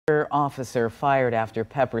Officer fired after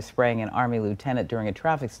pepper spraying an Army lieutenant during a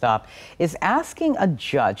traffic stop is asking a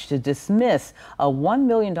judge to dismiss a $1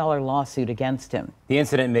 million lawsuit against him. The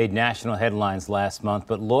incident made national headlines last month,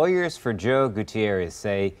 but lawyers for Joe Gutierrez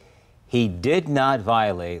say he did not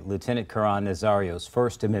violate Lieutenant Colonel Nazario's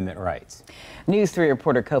First Amendment rights. News 3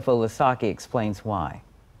 reporter Kofo Lasaki explains why.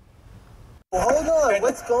 Well, hold on,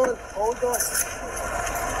 what's going on? Hold on.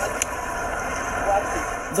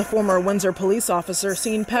 The former Windsor police officer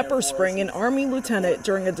seen pepper spraying an Army lieutenant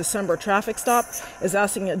during a December traffic stop is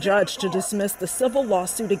asking a judge to dismiss the civil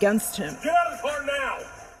lawsuit against him. Get out of the car now!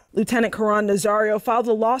 Lieutenant Colonel Nazario filed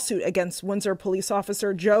a lawsuit against Windsor police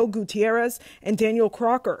officer Joe Gutierrez and Daniel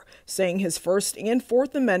Crocker, saying his First and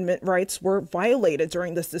Fourth Amendment rights were violated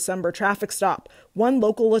during this December traffic stop. One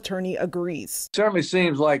local attorney agrees. Certainly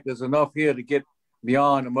seems like there's enough here to get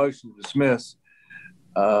beyond a motion to dismiss.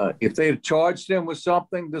 If they had charged him with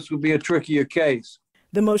something, this would be a trickier case.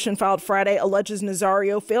 The motion filed Friday alleges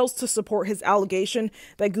Nazario fails to support his allegation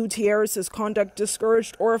that Gutierrez's conduct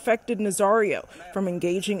discouraged or affected Nazario from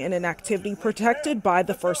engaging in an activity protected by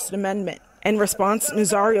the First Amendment. In response,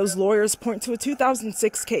 Nazario's lawyers point to a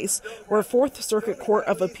 2006 case where Fourth Circuit Court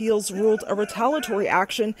of Appeals ruled a retaliatory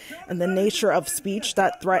action and the nature of speech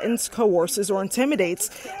that threatens, coerces, or intimidates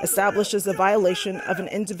establishes a violation of an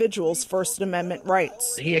individual's First Amendment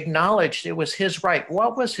rights. He acknowledged it was his right.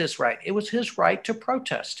 What was his right? It was his right to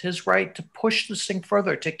protest, his right to push this thing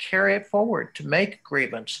further, to carry it forward, to make a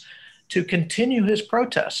grievance, to continue his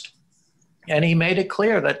protest. And he made it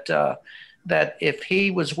clear that if he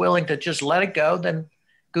was willing to just let it go, then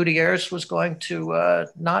Gutierrez was going to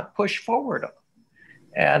not push forward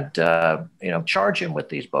and charge him with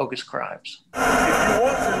these bogus crimes. If you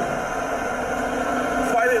want to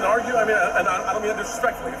fight and argue, I mean, and I don't mean that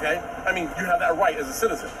disrespectfully, okay? I mean, you have that right as a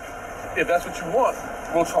citizen. If that's what you want,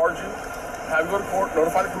 we'll charge you, have you go to court,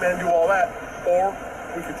 notify the command, do all that, or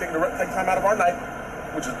we can take time out of our night,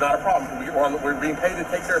 which is not a problem. We're being paid to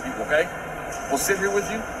take care of people, okay? We'll sit here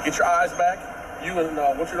with you, get your eyes back. You and,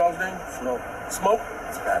 what's your dog's name? Smoke?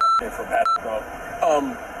 It's a bad name for a bad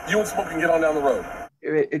dog. You and Smoke can get on down the road.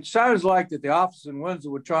 It sounds like that the officers in Windsor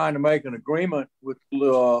were trying to make an agreement with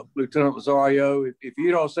Lieutenant Nazario. If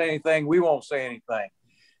you don't say anything, we won't say anything.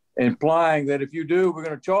 Implying that if you do, we're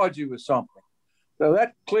going to charge you with something. So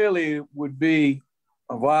that clearly would be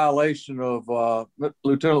a violation of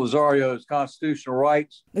Lieutenant Nazario's constitutional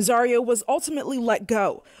rights. Nazario was ultimately let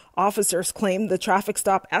go. Officers claim the traffic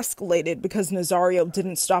stop escalated because Nazario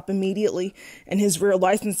didn't stop immediately and his rear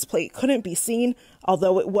license plate couldn't be seen,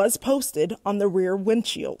 although it was posted on the rear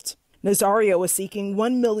windshield. Nazario is seeking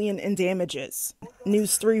 $1 million in damages.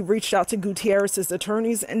 News 3 reached out to Gutierrez's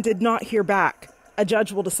attorneys and did not hear back. A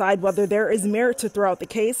judge will decide whether there is merit to throw out the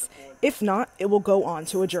case. If not, it will go on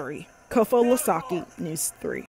to a jury. Kofo Lasaki, News 3.